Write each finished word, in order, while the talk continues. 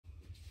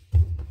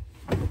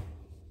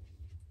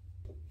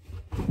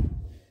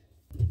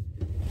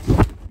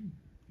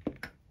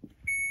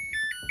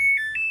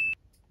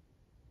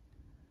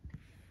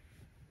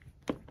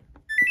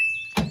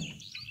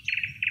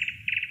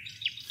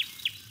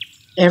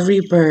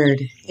Every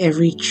bird,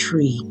 every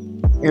tree,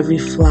 every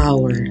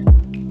flower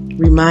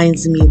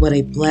reminds me what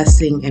a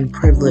blessing and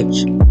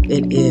privilege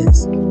it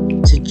is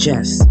to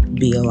just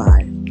be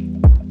alive.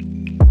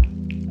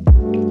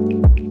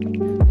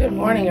 Good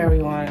morning,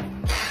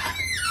 everyone.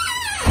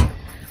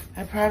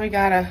 I probably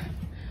got a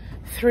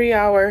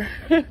 3-hour,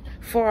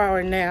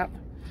 4-hour nap.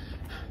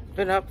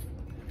 Been up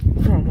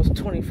for almost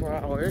 24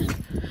 hours.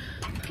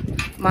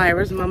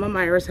 Mama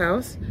Myra's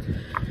house.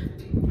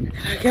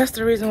 I guess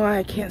the reason why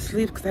I can't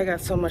sleep is because I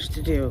got so much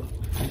to do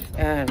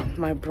and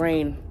my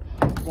brain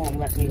won't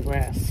let me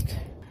rest.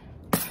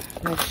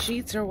 My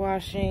sheets are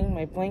washing,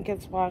 my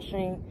blanket's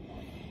washing,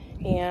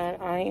 and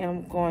I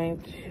am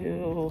going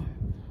to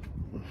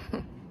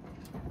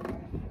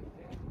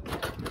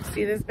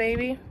see this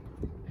baby?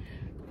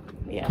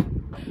 Yeah,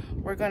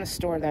 we're gonna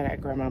store that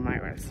at Mama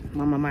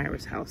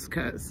Myra's house,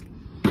 because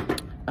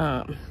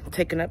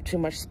taking up too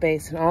much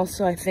space. And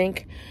also I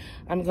think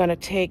I'm gonna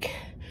take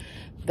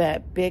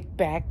that big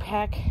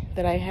backpack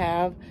that I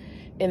have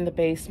in the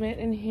basement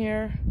in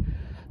here,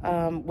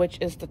 which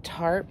is the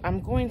tarp.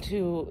 I'm going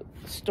to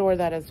store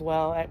that as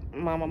well at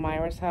Mama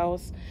Myra's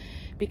house,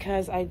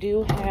 because I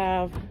do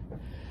have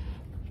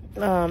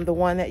the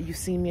one that you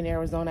see me in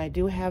Arizona. I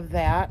do have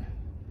that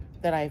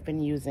I've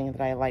been using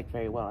that I like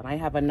very well, and I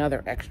have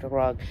another extra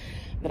rug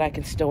that I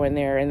can store in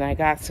there, and I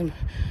got some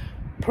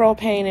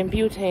propane and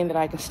butane that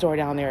I can store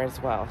down there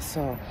as well.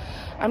 So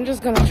I'm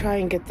just gonna try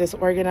and get this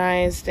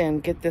organized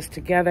and get this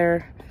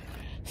together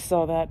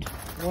so that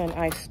when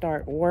I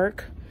start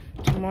work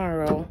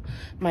tomorrow,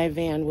 my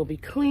van will be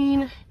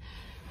clean,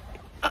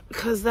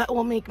 because that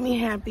will make me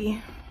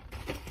happy.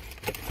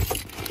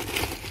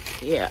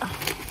 Yeah,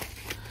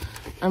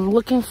 I'm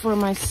looking for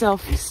my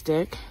selfie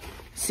stick.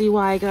 See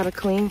why I gotta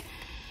clean?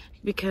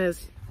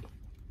 Because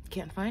I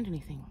can't find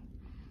anything,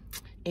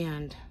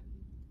 and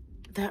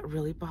that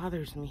really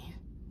bothers me.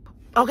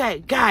 Okay,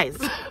 guys.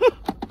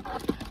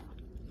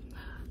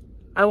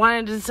 I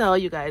wanted to tell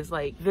you guys,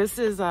 like, this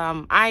is,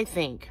 I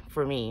think,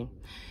 for me,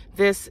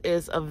 this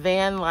is a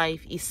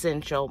VanLife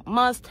essential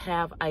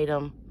must-have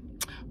item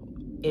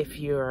if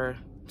you're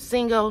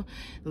single,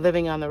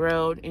 living on the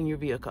road in your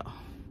vehicle.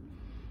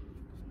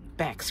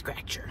 Back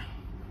scratcher.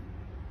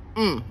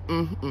 Let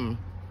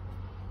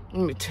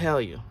me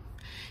tell you.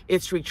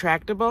 It's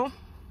retractable,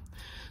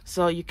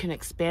 so you can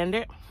expand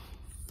it.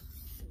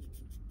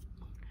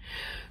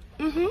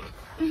 And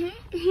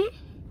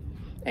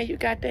you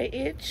got that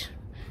itch,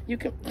 you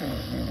can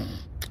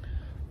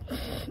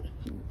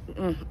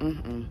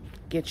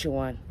get you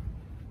one.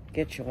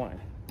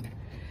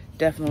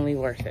 Definitely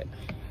worth it.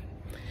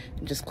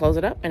 Just close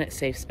it up and it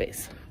saves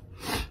space.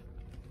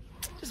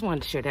 Just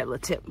wanted to share that little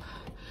tip.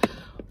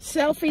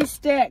 Selfie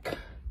stick,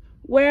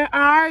 where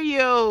are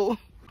you?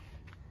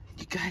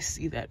 You guys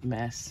see that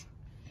mess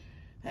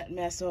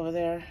over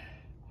there?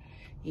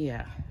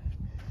 Yeah.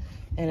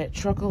 And it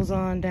trickles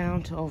on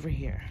down to over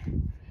here.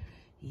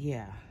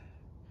 Yeah.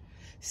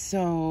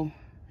 So,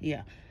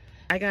 yeah.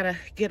 I gotta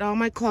get all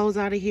my clothes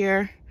out of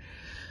here.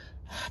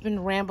 I've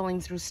been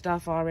rambling through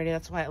stuff already.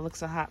 That's why it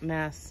looks a hot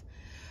mess.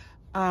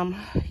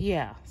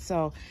 Yeah.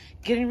 So,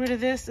 getting rid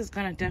of this is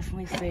gonna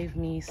definitely save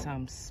me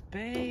some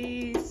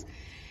space.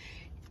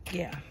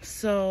 Yeah.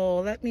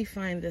 So, let me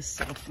find this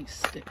selfie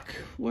stick.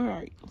 Where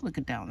are you? Look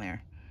at down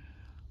there.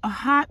 A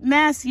hot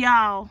mess,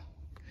 y'all.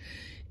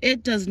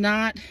 It does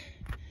not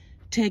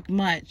take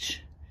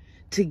much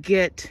to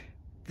get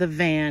the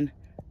van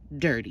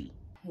dirty.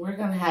 We're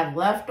gonna have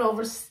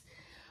leftovers,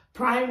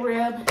 prime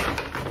rib, and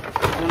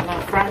I'm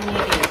gonna fry me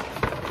again.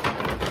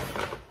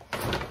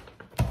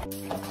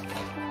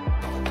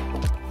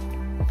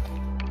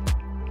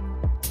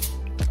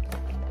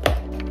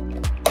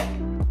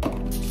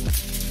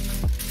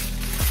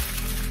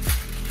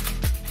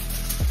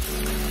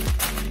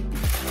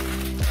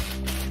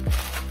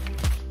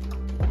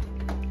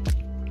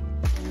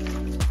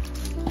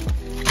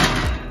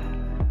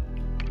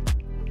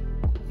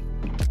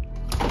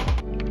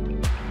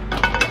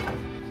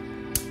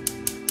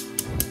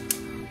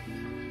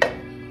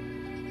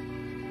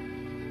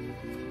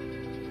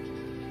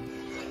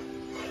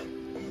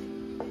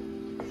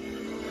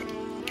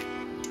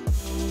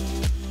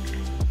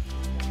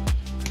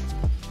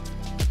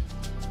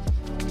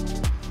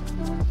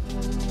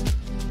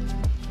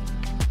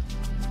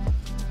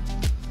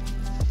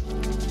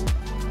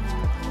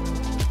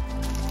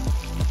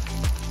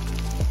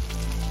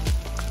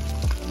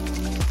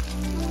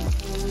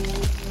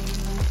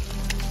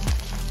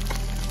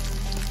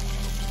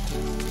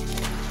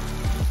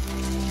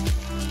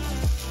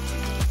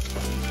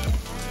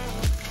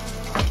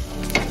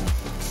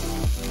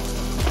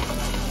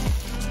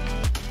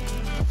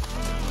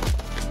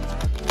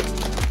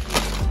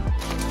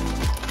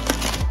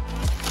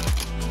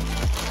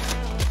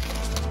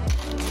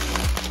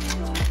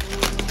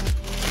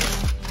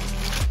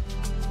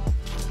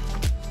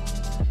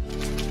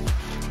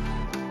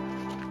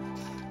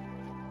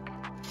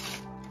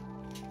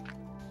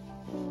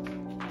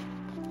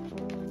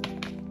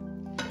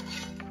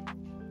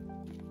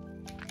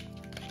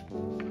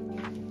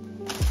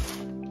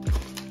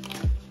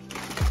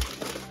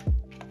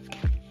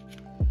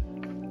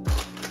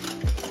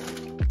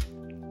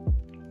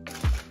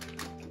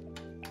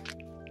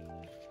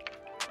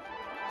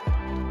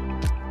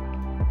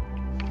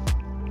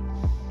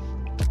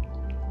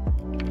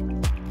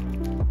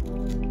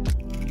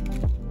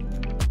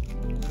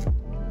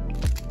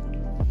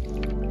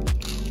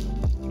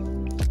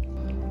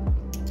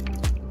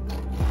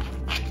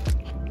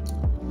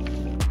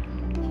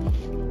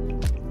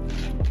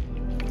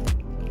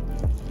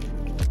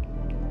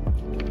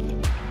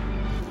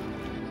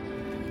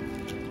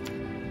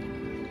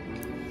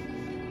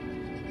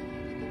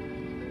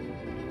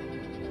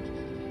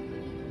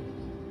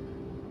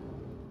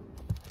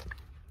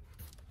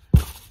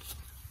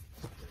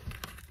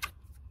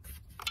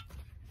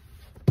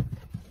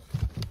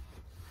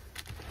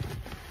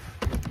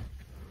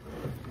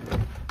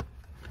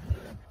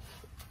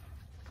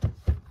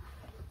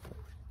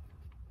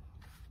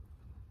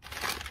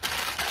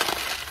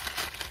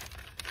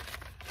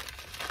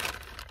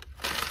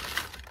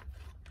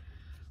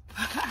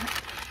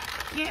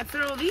 Can't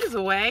throw these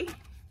away.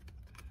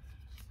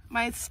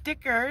 My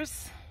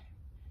stickers.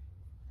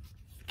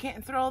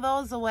 Can't throw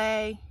those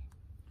away.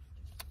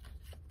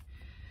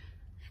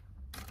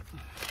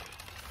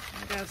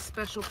 I got a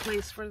special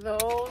place for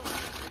those.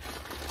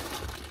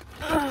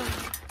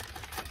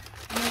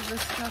 Move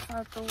this stuff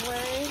out the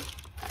way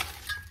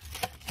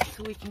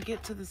so we can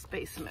get to this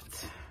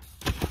basement.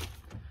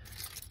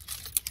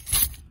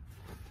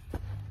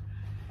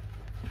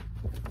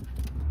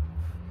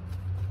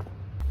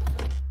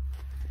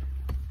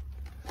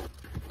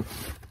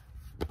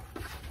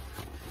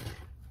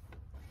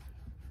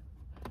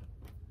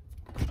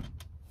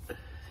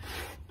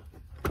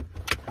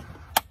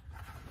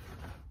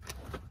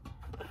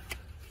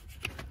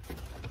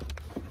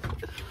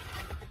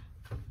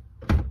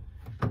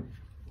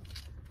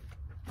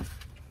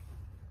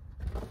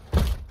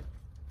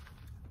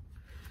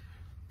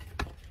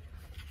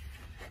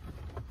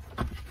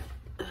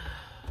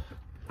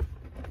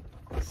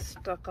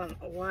 Stuck on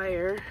a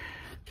wire.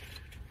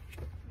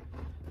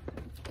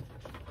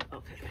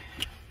 Okay.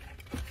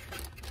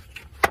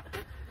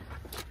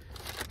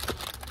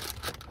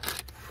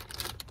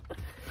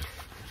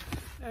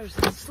 There's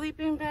the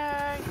sleeping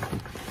bag.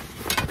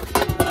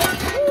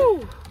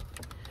 Woo!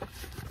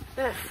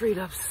 That freed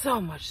up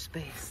so much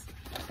space.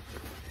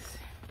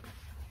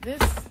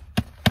 This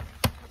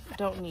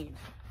don't need.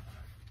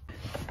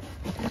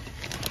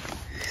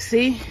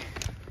 See?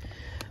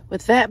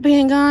 With that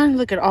being gone,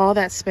 look at all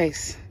that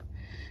space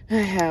I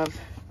have.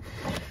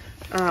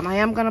 I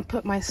am gonna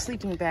put my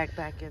sleeping bag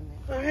back in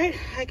there. All right,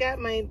 I got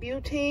my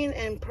butane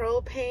and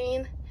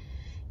propane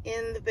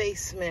in the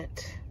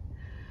basement.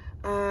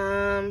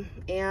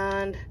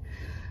 And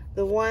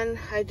the one,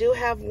 I do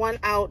have one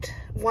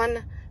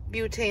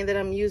butane that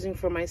I'm using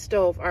for my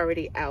stove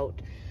already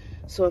out.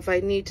 So if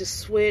I need to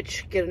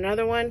switch, get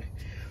another one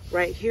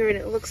right here. And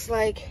it looks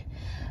like,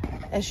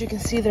 as you can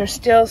see, there's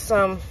still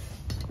some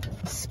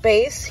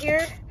space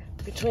here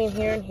between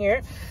here and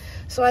here.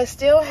 So I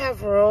still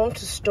have room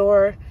to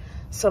store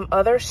some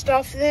other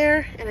stuff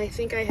there, and I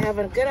think I have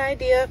a good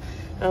idea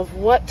of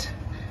what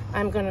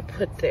I'm gonna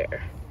put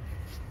there.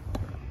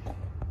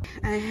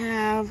 I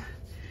have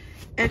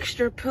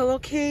extra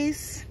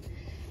pillowcase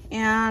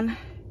and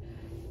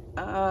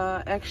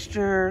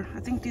extra, I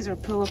think these are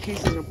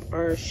pillowcases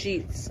or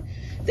sheets.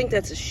 I think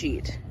that's a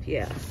sheet,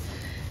 yeah.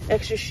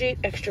 Extra sheet,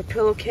 extra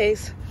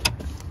pillowcase.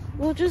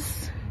 Will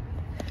just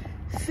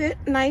fit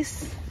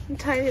nice and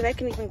tidy. That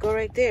can even go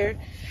right there.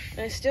 And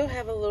I still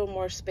have a little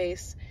more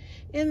space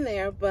in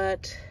there,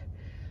 but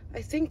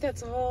I think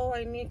that's all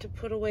I need to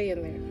put away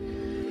in there.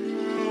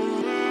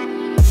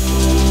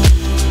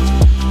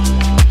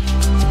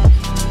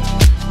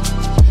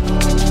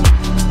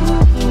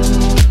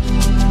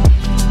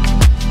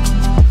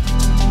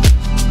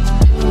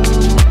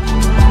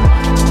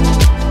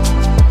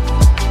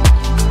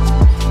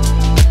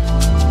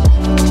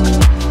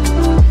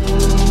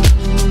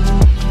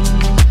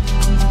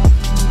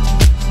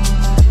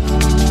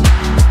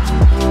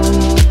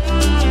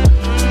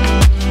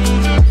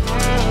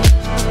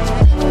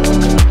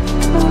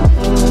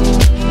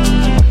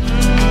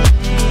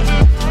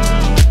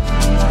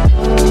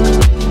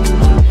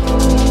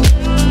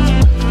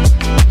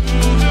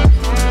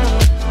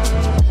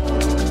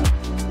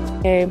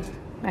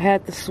 I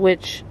had to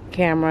switch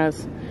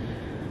cameras.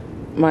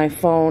 My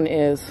phone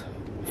is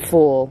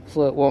full,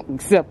 so it won't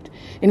accept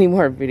any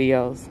more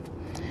videos.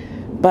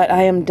 But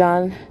I am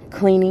done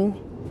cleaning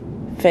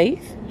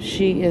Faith.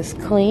 She is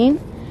clean.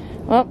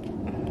 Well,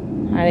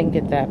 I didn't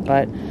get that,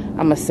 but I'm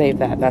gonna save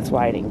that. That's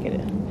why I didn't get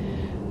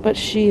it. But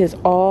she is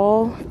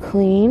all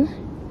clean.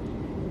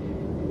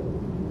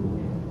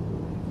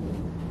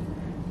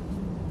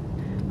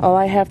 All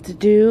I have to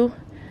do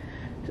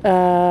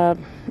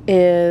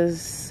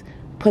is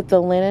put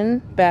the linen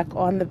back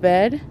on the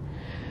bed,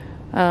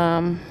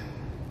 and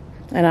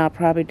I'll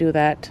probably do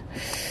that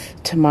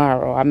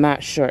tomorrow. I'm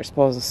not sure. It's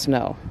supposed to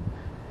snow,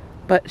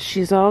 but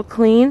she's all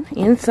clean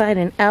inside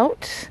and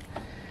out,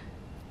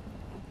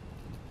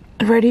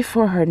 ready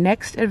for her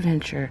next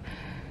adventure.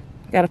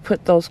 Gotta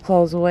put those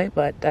clothes away,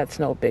 but that's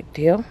no big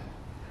deal.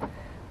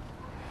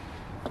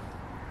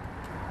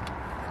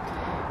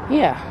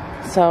 Yeah,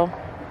 so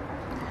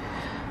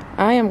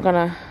I am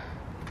gonna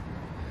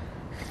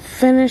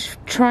finish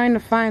trying to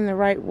find the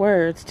right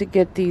words to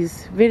get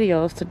these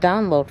videos to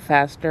download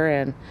faster,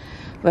 and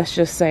let's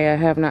just say I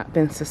have not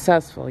been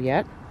successful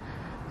yet.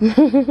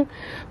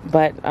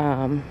 But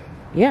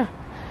yeah,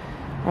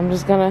 I'm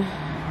just gonna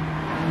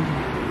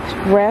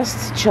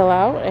rest, chill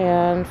out,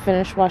 and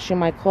finish washing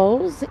my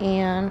clothes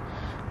and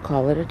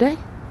call it a day.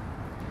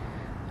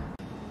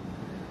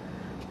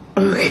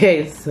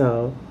 Okay,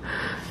 so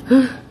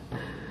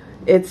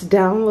it's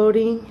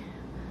downloading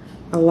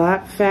a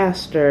lot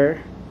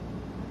faster.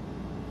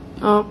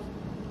 Oh,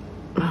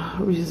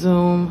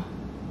 resume.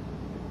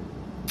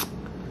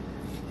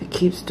 It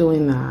keeps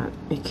doing that.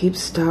 It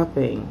keeps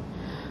stopping.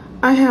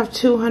 I have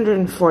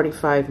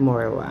 245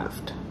 more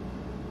left.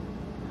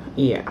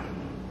 Yeah,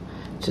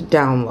 to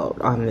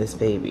download on this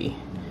baby.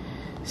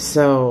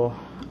 So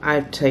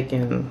I've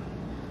taken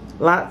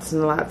Lots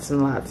and lots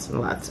and lots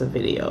and lots of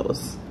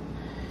videos.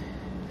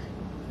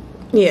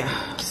 Yeah,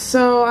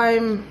 so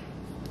I'm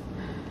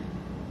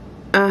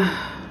and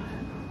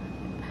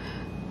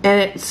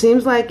it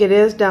seems like it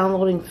is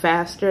downloading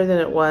faster than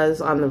it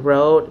was on the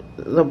road.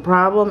 The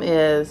problem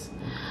is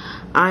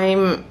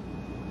I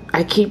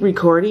keep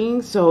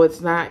recording, so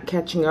it's not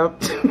catching up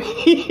to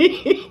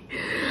me.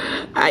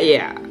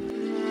 Yeah,